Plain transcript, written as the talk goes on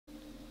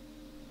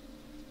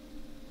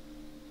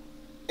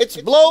It's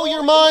Blow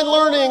Your Mind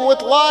Learning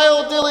with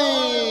Lyle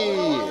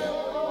Dilly.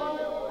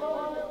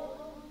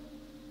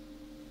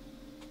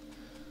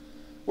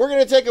 We're going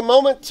to take a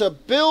moment to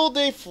build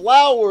a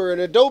flower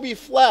in Adobe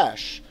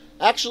Flash.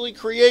 Actually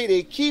create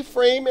a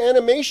keyframe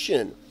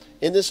animation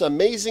in this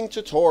amazing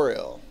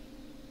tutorial.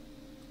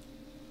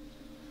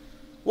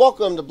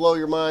 Welcome to Blow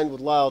Your Mind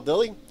with Lyle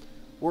Dilly.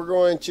 We're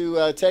going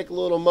to take a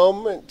little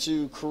moment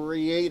to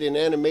create an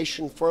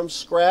animation from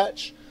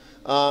scratch.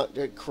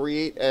 To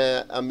create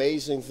an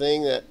amazing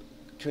thing that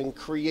can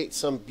create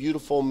some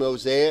beautiful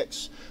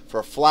mosaics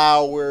for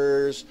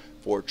flowers,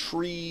 for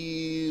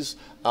trees,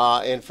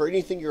 and for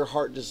anything your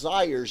heart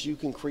desires. You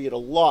can create a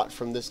lot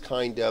from this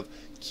kind of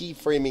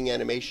keyframing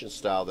animation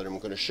style that I'm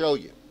going to show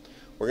you.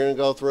 We're going to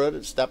go through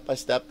it step by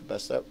step, the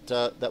best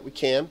that we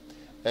can,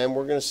 and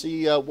we're going to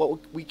see what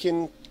we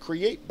can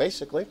create,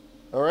 basically.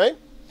 All right?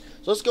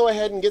 So let's go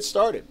ahead and get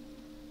started.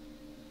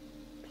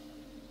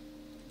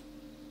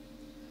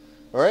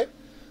 All right.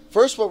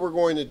 First, what we're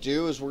going to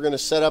do is we're going to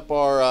set up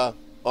our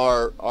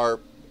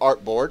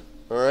artboard.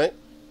 All right.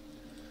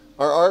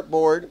 Our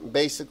artboard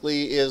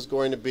basically is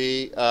going to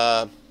be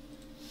ActionScript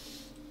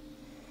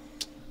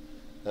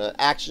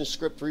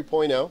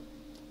 3.0.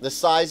 The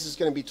size is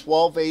going to be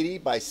 1280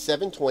 by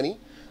 720.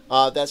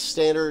 That's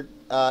standard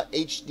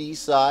HD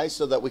size,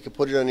 so that we can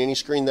put it on any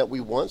screen that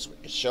we want, so we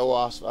can show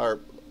off our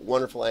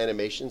wonderful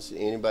animations to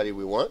anybody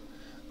we want.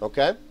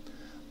 Okay.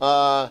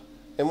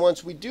 And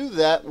once we do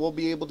that, we'll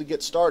be able to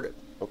get started.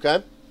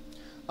 Okay.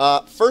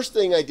 First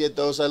thing I did,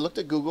 though, is I looked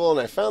at Google and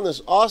I found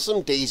this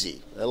awesome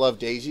daisy. I love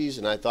daisies,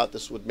 and I thought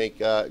this would make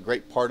a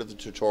great part of the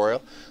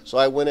tutorial. So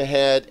I went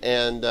ahead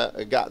and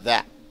got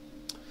that.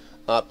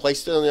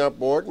 Placed it on the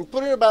artboard and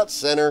put it about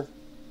center.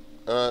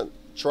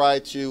 Try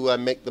to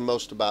make the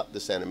most about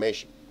this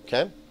animation.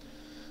 Okay.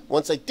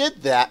 Once I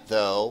did that,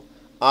 though,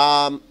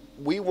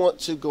 we want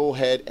to go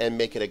ahead and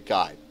make it a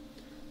guide.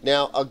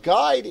 Now, a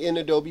guide in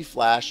Adobe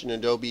Flash and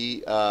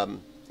Adobe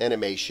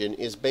Animation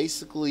is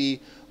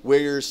basically where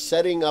you're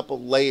setting up a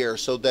layer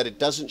so that it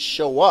doesn't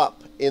show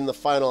up in the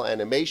final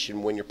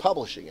animation when you're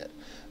publishing it.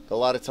 A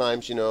lot of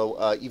times, you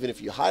know, even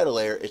if you hide a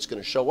layer, it's going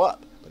to show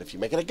up. But if you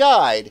make it a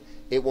guide,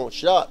 it won't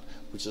show up,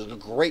 which is a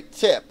great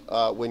tip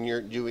when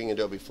you're doing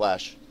Adobe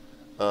Flash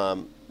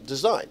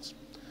designs.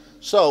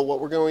 So what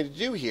we're going to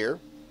do here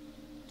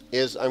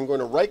is I'm going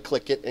to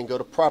right-click it and go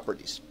to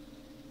Properties.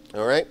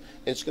 All right?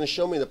 And it's going to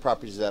show me the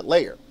properties of that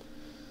layer.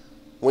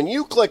 When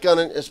you click on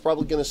it, it's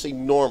probably going to say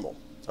Normal.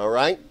 All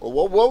right?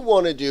 Well, what we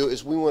want to do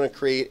is we want to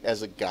create it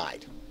as a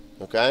guide.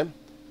 Okay?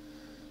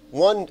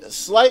 One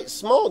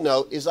small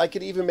note is I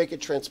could even make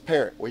it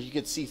transparent, where you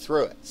could see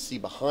through it, see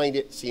behind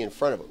it, see in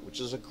front of it,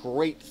 which is a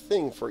great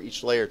thing for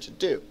each layer to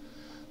do.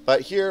 But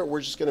here,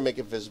 we're just going to make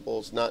it visible.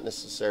 It's not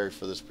necessary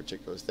for this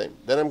particular thing.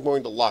 Then I'm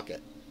going to lock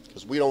it,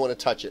 because we don't want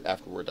to touch it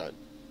after we're done.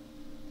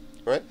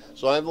 All right?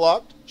 So I've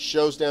locked.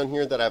 Shows down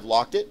here that I've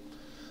locked it.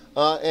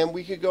 And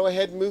we could go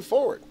ahead and move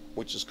forward,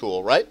 which is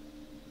cool, right?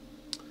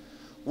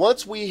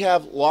 Once we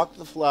have locked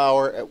the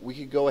flower, we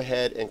could go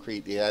ahead and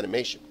create the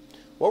animation.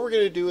 What we're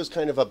going to do is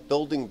kind of a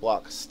building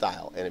block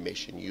style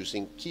animation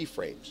using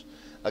keyframes.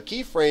 A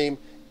keyframe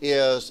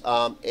is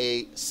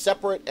a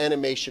separate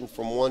animation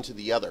from one to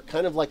the other,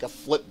 kind of like a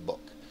flipbook.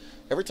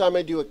 Every time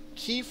I do a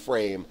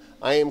keyframe,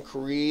 I am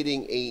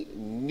creating a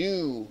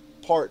new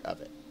part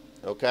of it.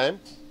 Okay?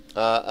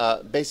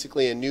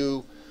 Basically a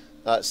new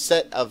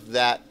set of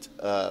that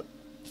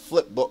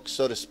flipbook,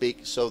 so to speak,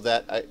 so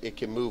that it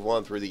can move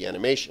on through the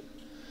animation.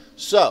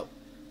 So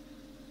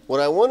what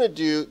I want to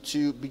do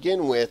to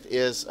begin with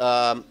is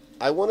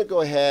I want to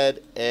go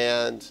ahead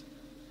and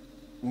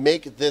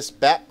make this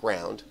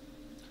background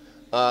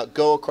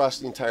go across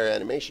the entire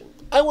animation.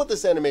 I want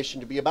this animation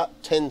to be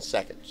about 10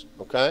 seconds.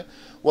 Okay?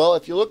 Well,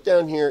 if you look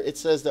down here, it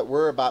says that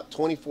we're about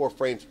 24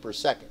 frames per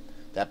second.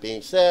 That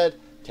being said,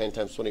 10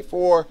 times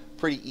 24,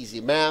 pretty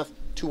easy math,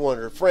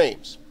 200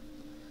 frames.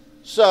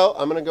 So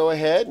I'm going to go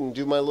ahead and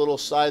do my little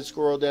side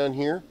scroll down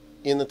here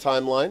in the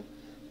timeline.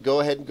 Go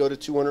ahead and go to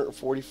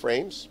 240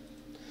 frames.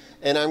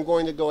 And I'm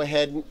going to go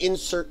ahead and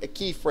insert a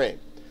keyframe.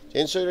 To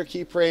insert a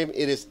keyframe,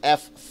 it is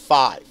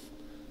F5.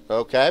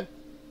 Okay?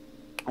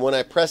 When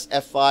I press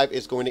F5,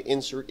 it's going to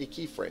insert a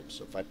keyframe.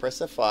 So if I press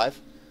F5,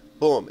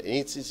 boom, it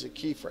inserts a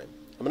keyframe.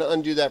 I'm going to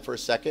undo that for a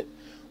second.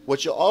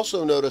 What you'll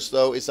also notice,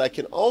 though, is I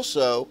can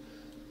also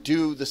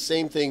do the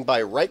same thing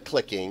by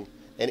right-clicking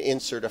and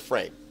insert a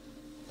frame.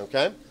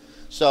 Okay?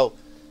 So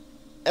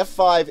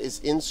F5 is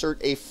insert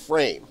a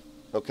frame.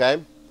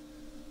 Okay?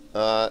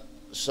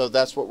 So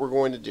that's what we're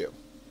going to do.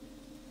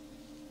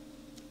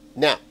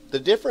 Now, the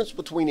difference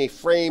between a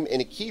frame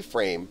and a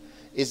keyframe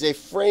is a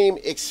frame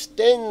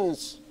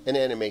extends an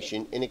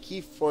animation and a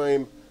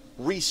keyframe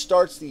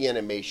restarts the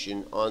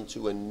animation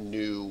onto a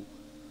new,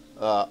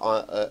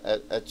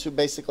 to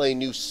basically a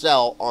new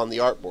cell on the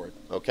artboard.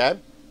 Okay?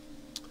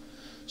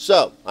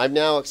 So I've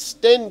now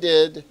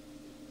extended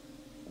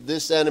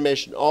this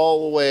animation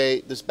all the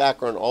way, this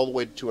background all the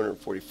way to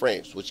 240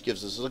 frames, which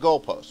gives us a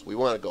goalpost. We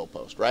want a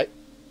goalpost, right?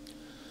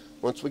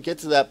 Once we get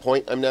to that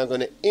point, I'm now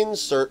going to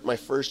insert my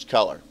first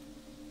color.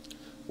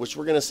 which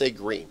we're going to say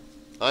green.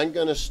 I'm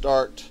going to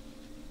start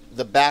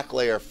the back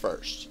layer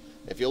first.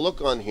 If you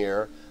look on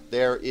here,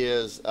 there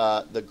is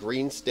the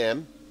green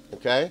stem.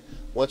 Okay,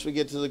 once we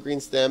get to the green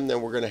stem,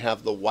 then we're going to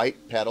have the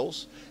white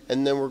petals,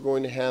 and then we're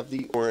going to have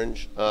the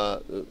orange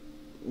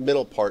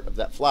middle part of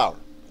that flower.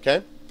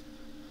 Okay,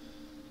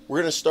 we're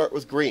going to start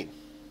with green.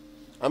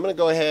 I'm going to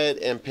go ahead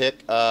and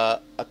pick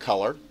a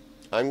color.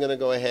 I'm going to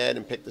go ahead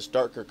and pick this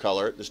darker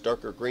color, this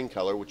darker green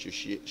color, which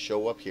you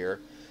show up here,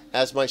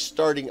 as my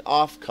starting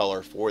off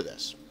color for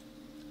this.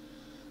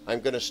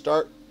 I'm going to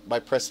start by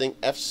pressing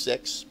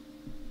F6,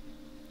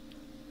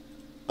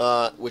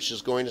 which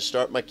is going to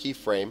start my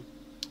keyframe.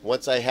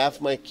 Once I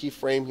have my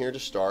keyframe here to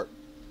start,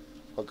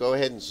 I'll go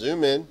ahead and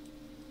zoom in,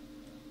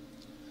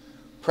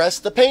 press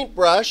the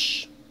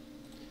paintbrush,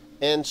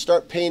 and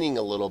start painting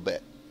a little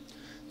bit.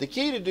 The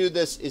key to do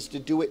this is to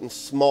do it in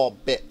small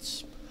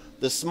bits.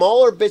 The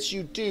smaller bits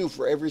you do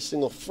for every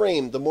single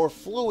frame, the more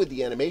fluid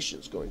the animation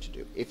is going to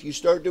do. If you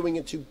start doing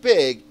it too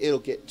big, it'll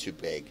get too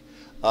big,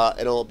 and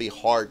it'll be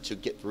hard to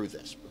get through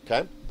this.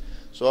 Okay?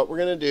 So what we're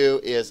going to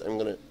do is I'm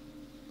going to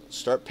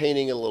start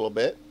painting a little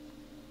bit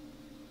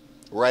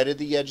right at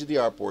the edge of the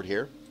artboard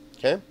here.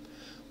 Okay?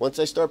 Once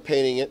I start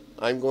painting it,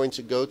 I'm going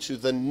to go to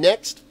the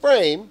next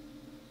frame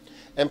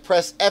and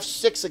press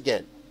F6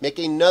 again. Make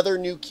another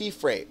new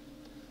keyframe.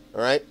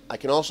 Alright? I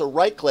can also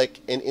right click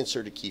and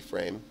insert a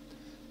keyframe,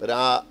 but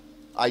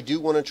I do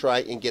want to try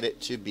and get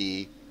it to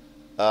be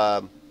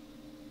I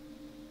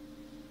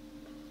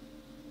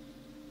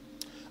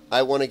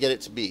want to get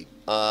it to be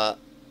I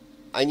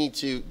need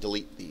to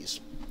delete these.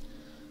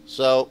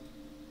 So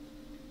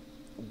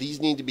these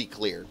need to be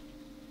cleared.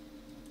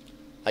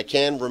 I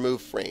can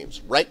remove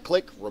frames. Right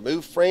click,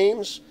 remove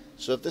frames.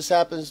 So if this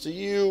happens to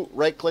you,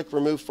 right click,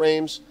 remove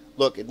frames.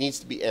 Look, it needs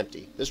to be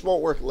empty. This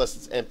won't work unless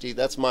it's empty.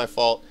 That's my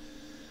fault.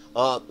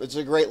 It's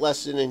a great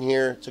lesson in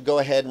here to go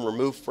ahead and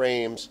remove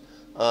frames,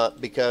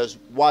 because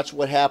watch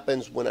what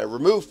happens when I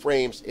remove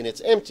frames and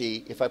it's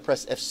empty. If I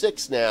press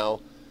F6 now,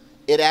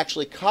 it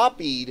actually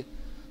copied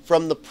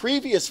from the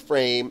previous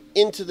frame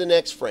into the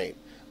next frame,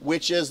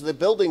 which is the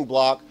building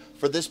block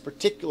for this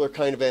particular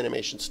kind of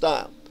animation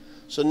style.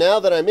 So now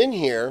that I'm in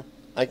here,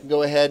 I can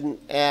go ahead and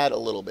add a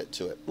little bit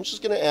to it. I'm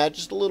just going to add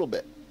just a little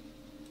bit.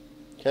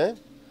 Okay?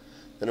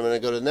 Then I'm going to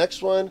go to the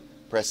next one,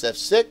 press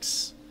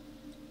F6,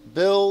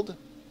 build.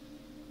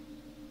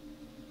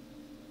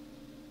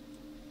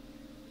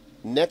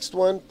 Next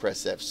one,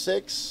 press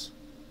F6,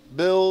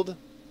 build.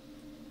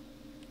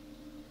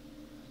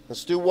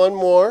 Let's do one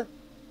more.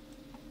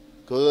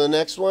 Go to the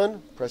next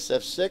one, press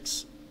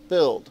F6,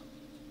 build.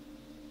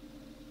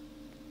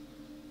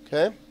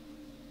 Okay?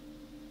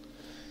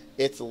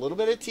 It's a little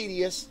bit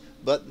tedious,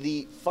 but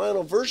the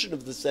final version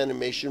of this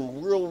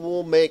animation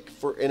will make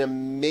for an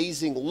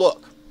amazing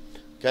look.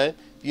 Okay?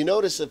 You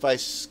notice if I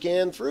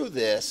scan through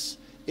this,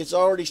 it's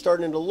already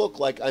starting to look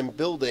like I'm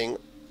building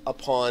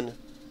upon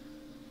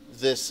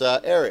this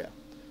area.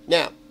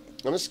 Now,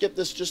 I'm going to skip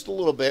this just a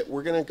little bit.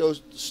 We're going to go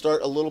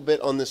start a little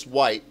bit on this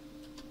white.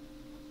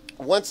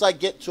 Once I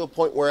get to a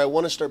point where I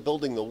want to start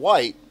building the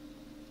white,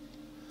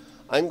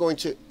 I'm going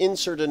to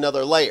insert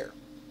another layer,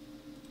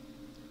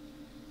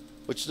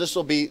 which this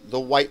will be the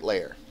white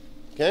layer.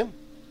 Okay?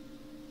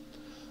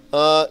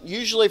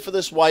 Usually for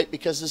this white,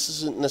 because this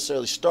isn't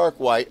necessarily stark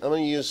white, I'm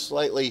going to use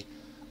slightly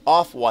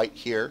off-white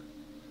here,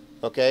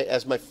 okay,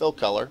 as my fill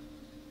color.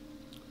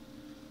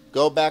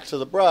 Go back to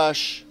the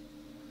brush.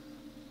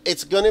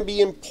 It's going to be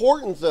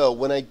important, though,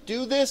 when I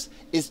do this,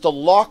 is to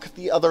lock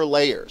the other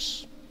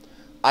layers.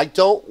 I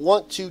don't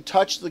want to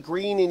touch the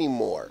green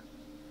anymore.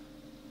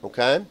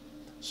 Okay?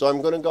 So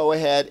I'm going to go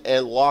ahead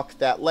and lock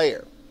that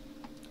layer.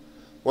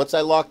 Once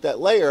I lock that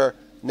layer,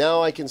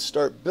 now I can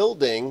start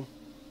building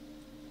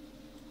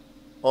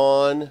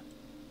on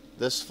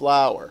this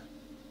flower.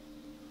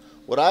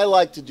 What I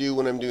like to do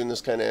when I'm doing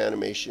this kind of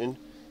animation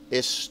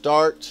is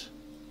start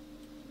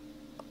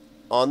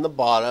on the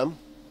bottom.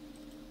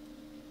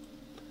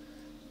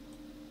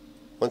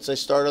 Once I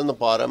start on the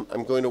bottom,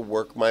 I'm going to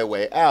work my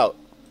way out.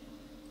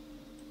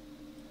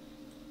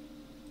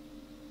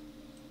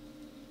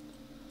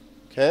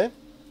 Okay?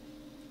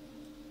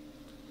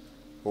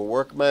 We'll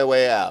work my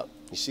way out.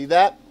 You see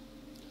that?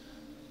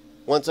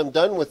 Once I'm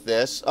done with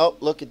this, oh,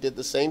 look, it did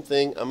the same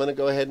thing. I'm going to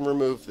go ahead and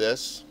remove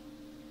this.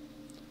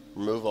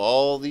 Remove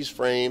all these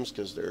frames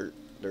because they're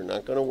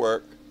not going to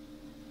work.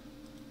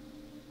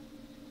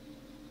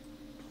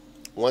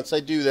 Once I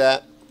do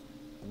that,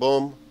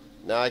 boom,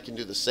 now I can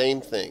do the same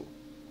thing.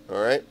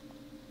 Alright?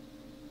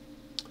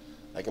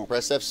 I can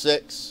press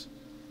F6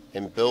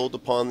 and build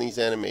upon these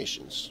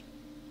animations.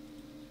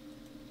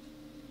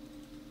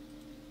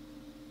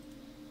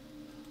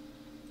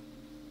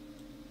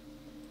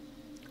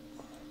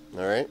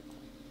 Alright?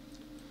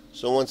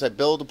 So once I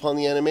build upon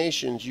the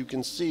animations, you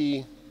can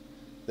see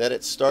that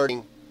it's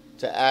starting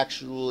to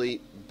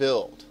actually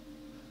build.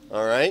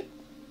 Alright?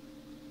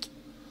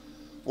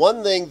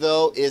 One thing,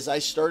 though, is I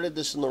started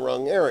this in the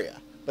wrong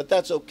area, but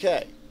that's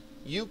okay.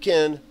 You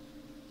can,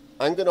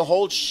 I'm going to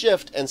hold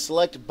shift and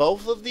select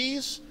both of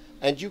these,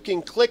 and you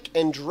can click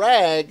and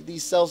drag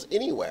these cells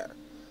anywhere.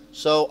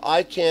 So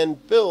I can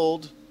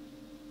build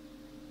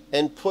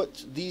and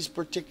put these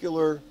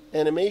particular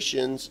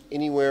animations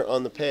anywhere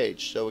on the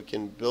page. So it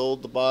can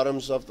build the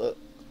bottoms of the,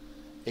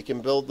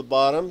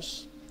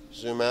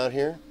 zoom out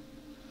here.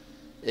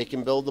 It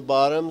can build the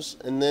bottoms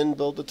and then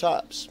build the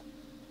tops.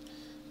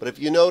 But if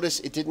you notice,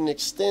 it didn't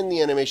extend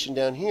the animation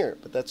down here,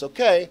 but that's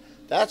okay.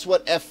 That's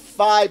what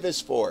F5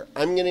 is for.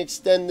 I'm going to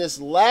extend this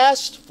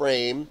last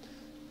frame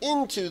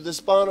into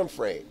this bottom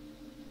frame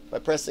by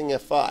pressing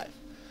F5.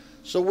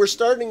 So we're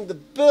starting to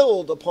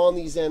build upon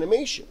these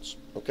animations,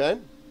 okay?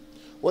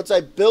 Once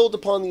I build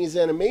upon these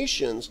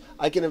animations,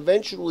 I can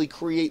eventually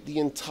create the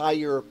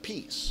entire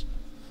piece,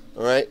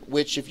 all right?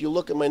 Which, if you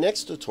look at my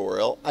next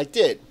tutorial, I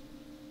did.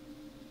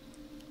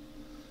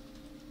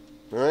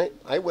 All right,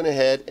 I went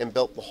ahead and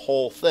built the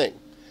whole thing.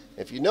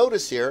 If you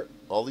notice here,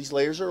 all these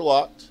layers are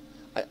locked.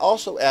 I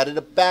also added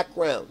a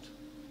background.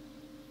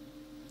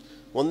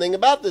 One thing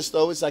about this,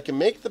 though, is I can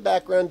make the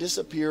background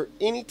disappear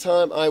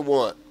anytime I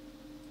want.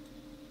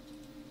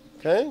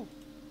 Okay?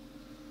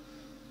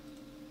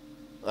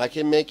 I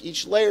can make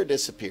each layer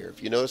disappear.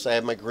 If you notice, I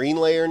have my green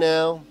layer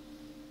now.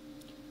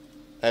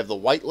 I have the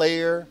white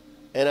layer,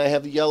 and I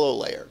have the yellow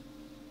layer.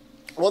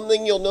 One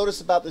thing you'll notice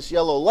about this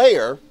yellow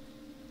layer,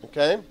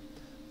 okay,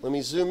 let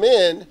me zoom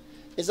in,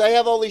 is I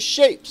have all these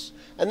shapes.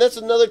 And that's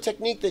another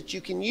technique that you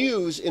can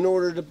use in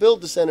order to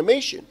build this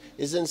animation,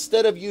 is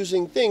instead of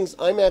using things,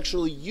 I'm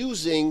actually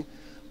using,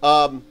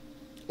 more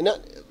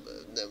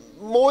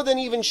than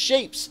even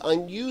shapes,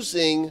 I'm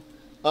using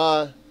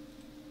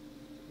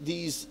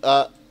these,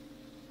 let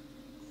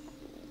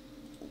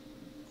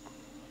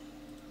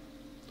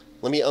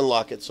me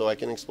unlock it so I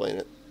can explain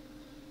it.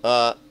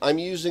 I'm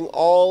using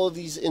all of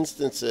these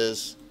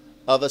instances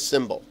of a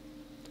symbol.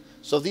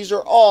 So these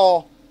are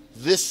all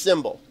this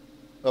symbol,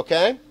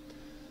 okay?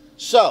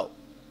 So,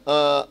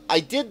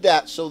 I did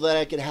that so that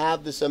I could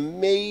have this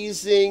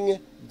amazing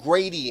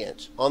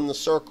gradient on the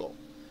circle.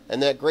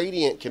 And that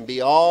gradient can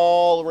be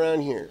all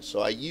around here.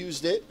 So I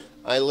used it.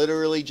 I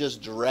literally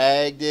just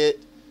dragged it,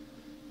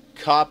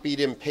 copied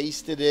and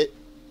pasted it,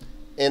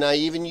 and I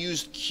even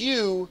used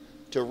Q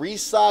to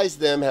resize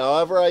them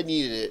however I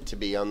needed it to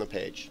be on the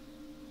page.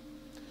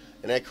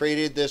 And I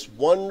created this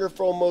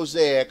wonderful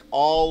mosaic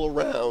all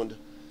around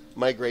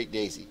my Great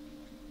Daisy.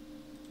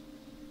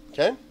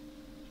 Okay?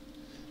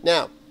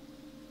 Now,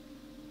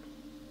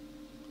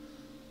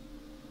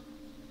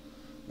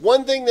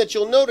 one thing that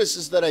you'll notice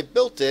is that I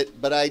built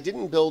it, but I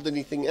didn't build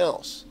anything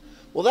else.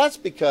 Well, that's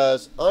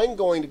because I'm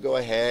going to go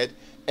ahead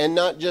and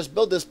not just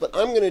build this, but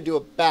I'm going to do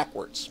it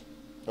backwards.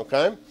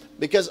 Okay?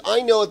 Because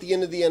I know at the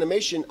end of the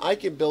animation, I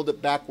can build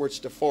it backwards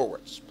to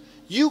forwards.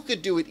 You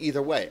could do it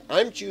either way.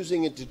 I'm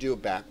choosing it to do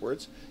it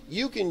backwards.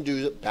 You can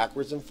do it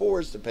backwards and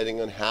forwards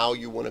depending on how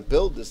you want to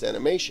build this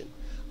animation.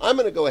 I'm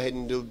going to go ahead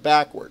and do it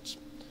backwards.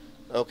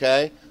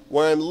 Okay?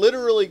 Where I'm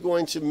literally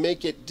going to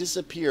make it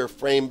disappear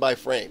frame by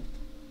frame.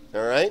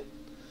 Alright?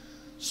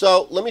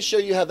 So let me show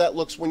you how that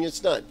looks when it's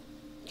done.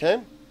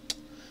 Okay?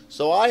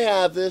 So I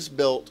have this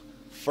built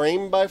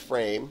frame by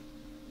frame.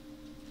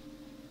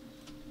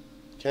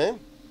 Okay?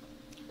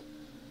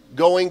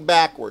 Going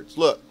backwards.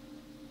 Look.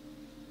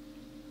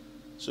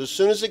 So as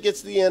soon as it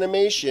gets the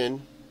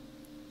animation,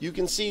 you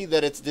can see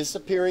that it's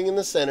disappearing in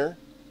the center.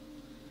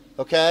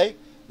 Okay?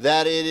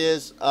 That it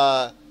is,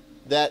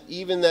 that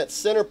even that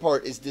center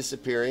part is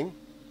disappearing.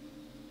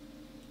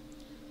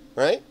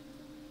 Right?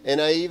 And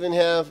I even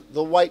have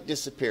the white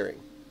disappearing.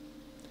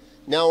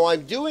 Now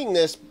I'm doing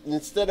this,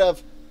 instead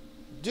of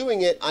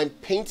doing it, I'm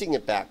painting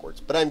it backwards.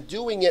 But I'm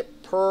doing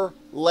it per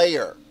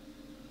layer.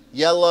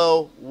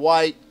 Yellow,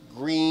 white,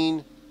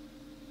 green,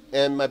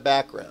 and my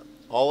background.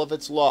 All of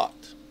it's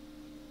locked.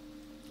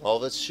 All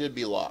of it should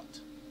be locked.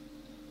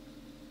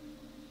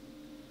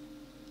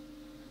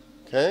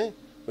 Okay?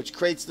 Which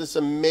creates this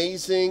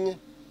amazing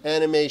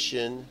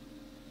animation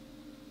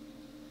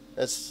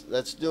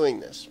that's doing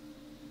this.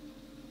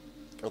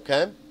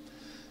 Okay?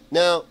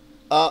 Now,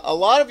 a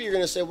lot of you are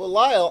going to say, well,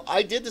 Lyle,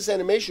 I did this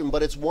animation,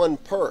 but it's one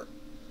per.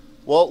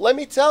 Well, let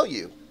me tell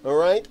you, all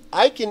right?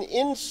 I can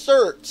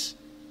insert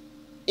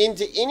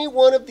into any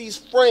one of these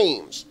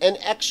frames an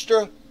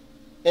extra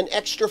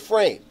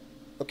frame,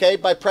 okay,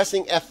 by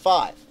pressing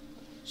F5.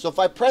 So if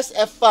I press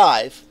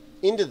F5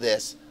 into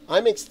this,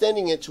 I'm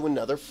extending it to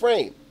another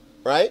frame,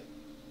 right?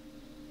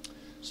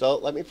 So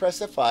let me press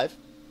F5.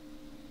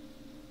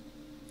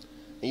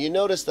 And you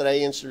notice that I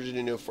inserted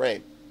a new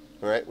frame,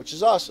 all right, which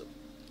is awesome.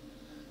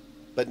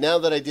 But now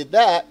that I did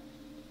that,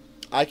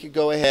 I could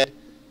go ahead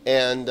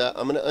and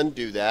I'm going to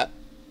undo that.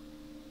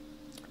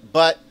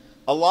 But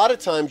a lot of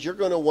times you're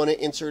going to want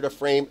to insert a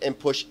frame and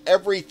push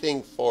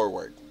everything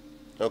forward,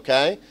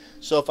 okay?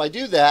 So if I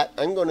do that,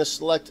 I'm going to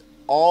select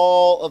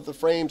all of the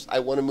frames I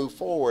want to move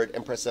forward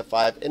and press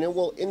F5, and it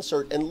will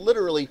insert and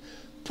literally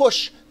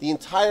push the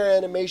entire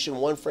animation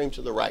one frame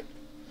to the right,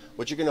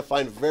 which you're going to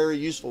find very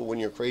useful when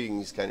you're creating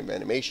these kind of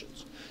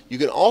animations. You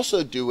can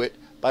also do it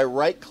by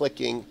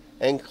right-clicking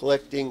and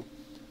clicking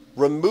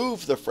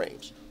remove the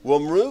frames. We'll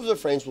remove the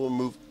frames, we'll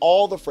remove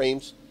all the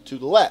frames to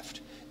the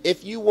left.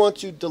 If you want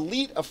to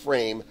delete a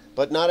frame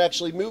but not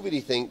actually move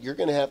anything, you're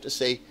going to have to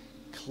say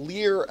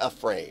clear a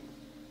frame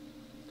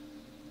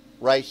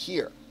right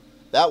here.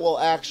 That will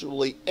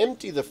actually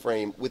empty the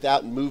frame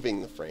without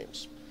moving the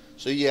frames.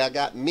 So yeah, I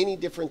got many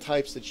different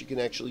types that you can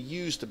actually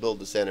use to build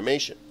this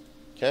animation.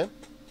 Okay?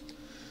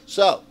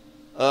 So,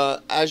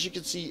 as you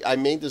can see, I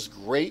made this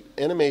great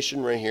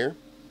animation right here.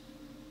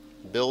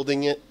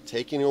 Building it,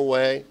 taking it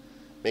away,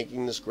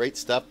 making this great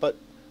stuff. But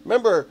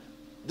remember,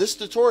 this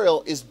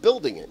tutorial is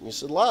building it. And you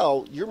said,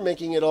 Lyle, you're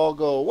making it all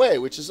go away,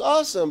 which is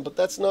awesome, but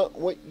that's not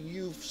what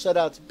you've set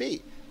out to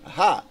be.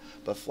 Aha!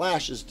 But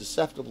Flash is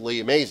deceptively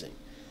amazing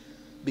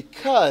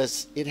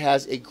because it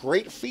has a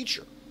great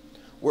feature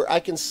where I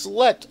can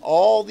select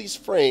all these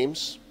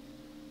frames.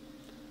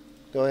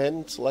 Go ahead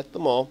and select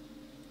them all.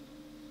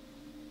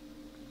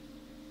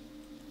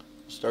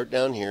 Start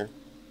down here.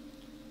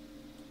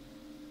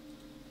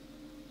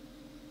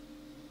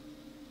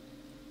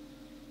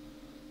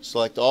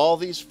 Select all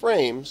these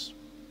frames.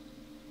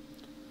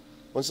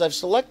 Once I've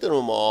selected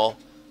them all,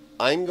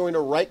 I'm going to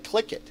right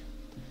click it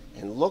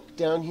and look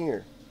down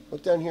here.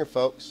 Look down here,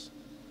 folks.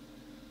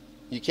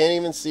 You can't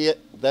even see it.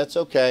 That's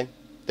okay.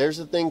 There's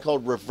a thing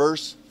called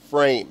reverse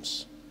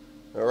frames.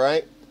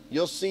 Alright?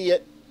 You'll see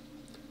it.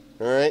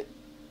 Alright?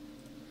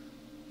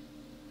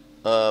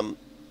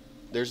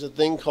 There's a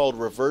thing called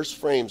reverse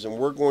frames, and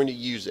we're going to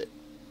use it.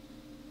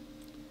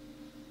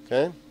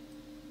 Okay?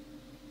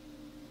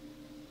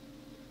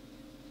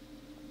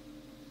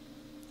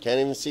 Can't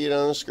even see it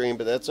on the screen,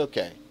 but that's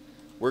okay.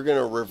 We're going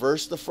to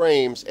reverse the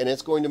frames, and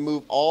it's going to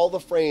move all the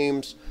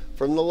frames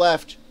from the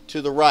left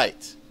to the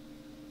right.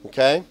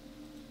 Okay?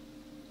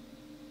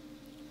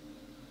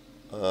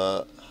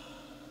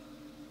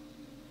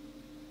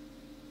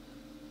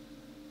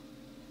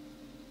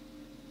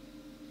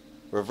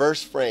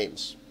 Reverse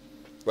frames.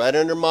 Right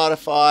under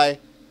modify,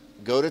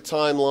 go to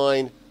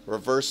timeline,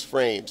 reverse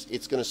frames.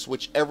 It's going to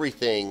switch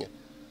everything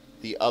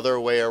the other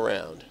way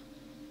around.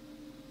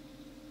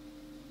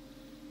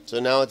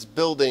 So now it's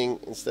building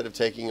instead of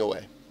taking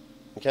away.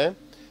 Okay?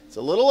 It's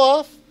a little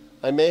off.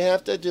 I may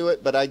have to do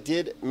it, but I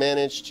did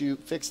manage to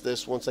fix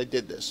this once I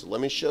did this. So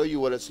let me show you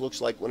what it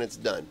looks like when it's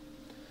done.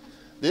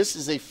 This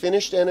is a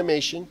finished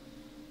animation.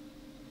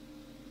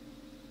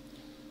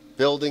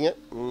 Building it.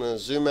 I'm going to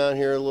zoom out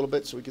here a little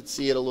bit so we can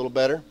see it a little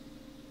better.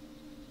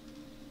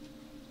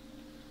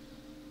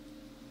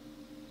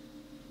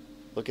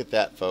 Look at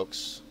that,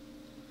 folks.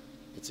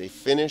 It's a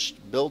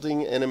finished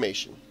building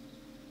animation.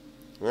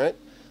 All right?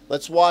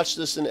 Let's watch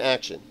this in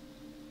action.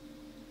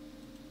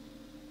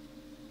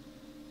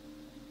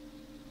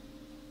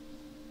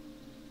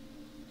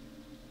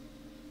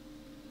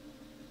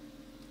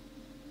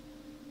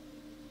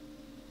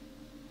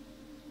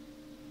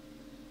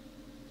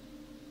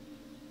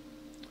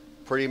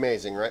 Pretty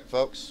amazing, right,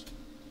 folks?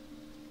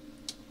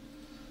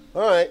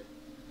 All right.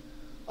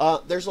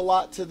 There's a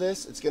lot to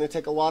this. It's going to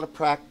take a lot of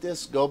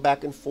practice. Go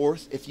back and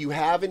forth. If you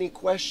have any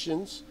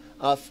questions,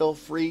 feel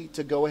free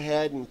to go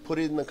ahead and put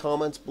it in the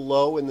comments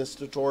below in this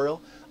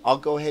tutorial. I'll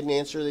go ahead and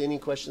answer any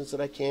questions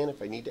that I can.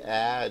 If I need to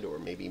add or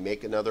maybe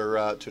make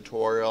another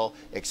tutorial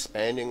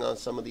expanding on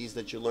some of these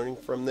that you're learning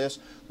from this,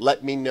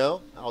 let me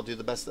know. I'll do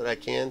the best that I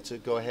can to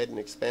go ahead and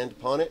expand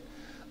upon it.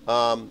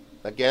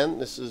 Again,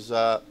 this is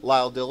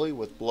Lyle Dilley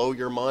with Blow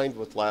Your Mind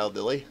with Lyle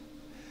Dilley.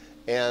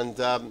 And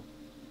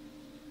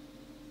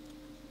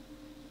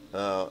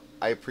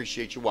I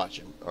appreciate you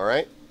watching. All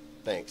right?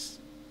 Thanks.